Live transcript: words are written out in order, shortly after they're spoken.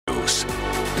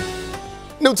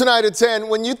New tonight at 10,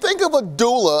 when you think of a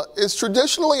doula, it's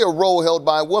traditionally a role held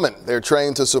by women. They're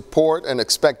trained to support an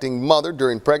expecting mother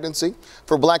during pregnancy.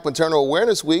 For Black Maternal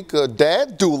Awareness Week, a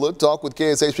dad doula talked with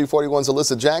KSHP 41's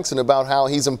Alyssa Jackson about how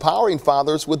he's empowering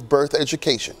fathers with birth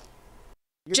education.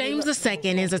 James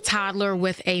II is a toddler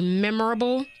with a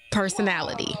memorable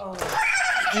personality.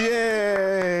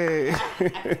 Yay!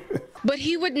 But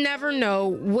he would never know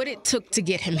what it took to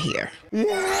get him here. Yay!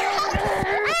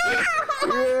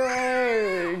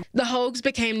 The Hogues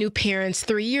became new parents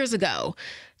 3 years ago.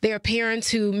 They are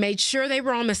parents who made sure they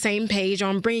were on the same page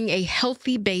on bringing a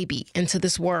healthy baby into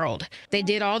this world. They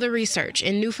did all the research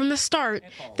and knew from the start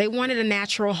they wanted a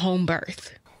natural home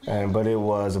birth. But it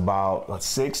was about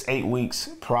 6-8 weeks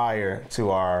prior to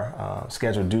our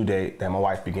scheduled due date that my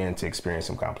wife began to experience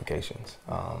some complications.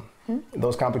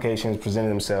 Those complications presented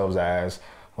themselves as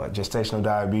gestational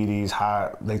diabetes,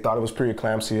 high. They thought it was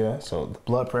preeclampsia, so the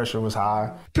blood pressure was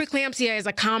high. Preeclampsia is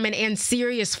a common and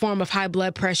serious form of high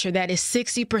blood pressure that is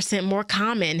 60% more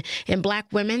common in Black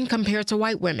women compared to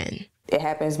white women. It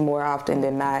happens more often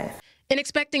than not. An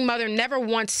expecting mother never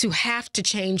wants to have to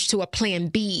change to a plan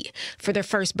B for their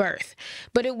first birth,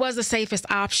 but it was the safest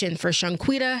option for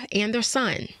Shanquita and their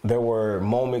son. There were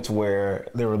moments where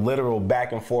there were literal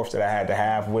back and forth that I had to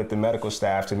have with the medical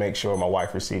staff to make sure my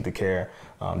wife received the care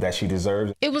that she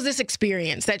deserved. It was this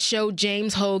experience that showed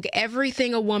James Hogue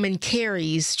everything a woman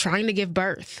carries trying to give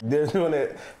birth. They're doing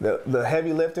the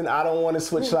heavy lifting. I don't want to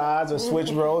switch sides or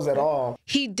switch roles at all.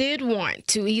 He did want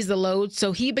to ease the load,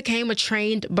 so he became a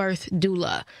trained birth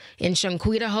doula. And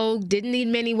Shanquita Hogue didn't need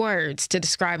many words to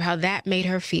describe how that made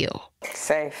her feel.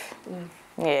 Safe.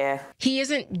 Yeah. He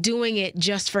isn't doing it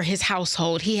just for his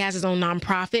household. He has his own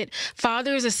nonprofit,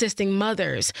 Fathers Assisting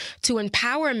Mothers, to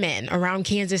empower men around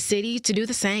Kansas City to do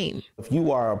the same. If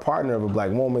you are a partner of a Black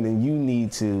woman, then you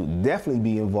need to definitely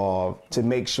be involved to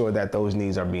make sure that those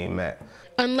needs are being met.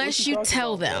 Unless you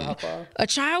tell them, a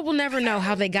child will never know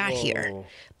how they got here.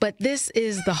 But this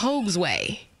is the Hogues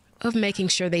way of making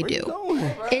sure they do.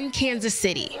 In Kansas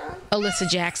City, Alyssa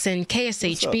Jackson,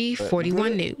 KSHP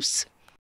 41 News.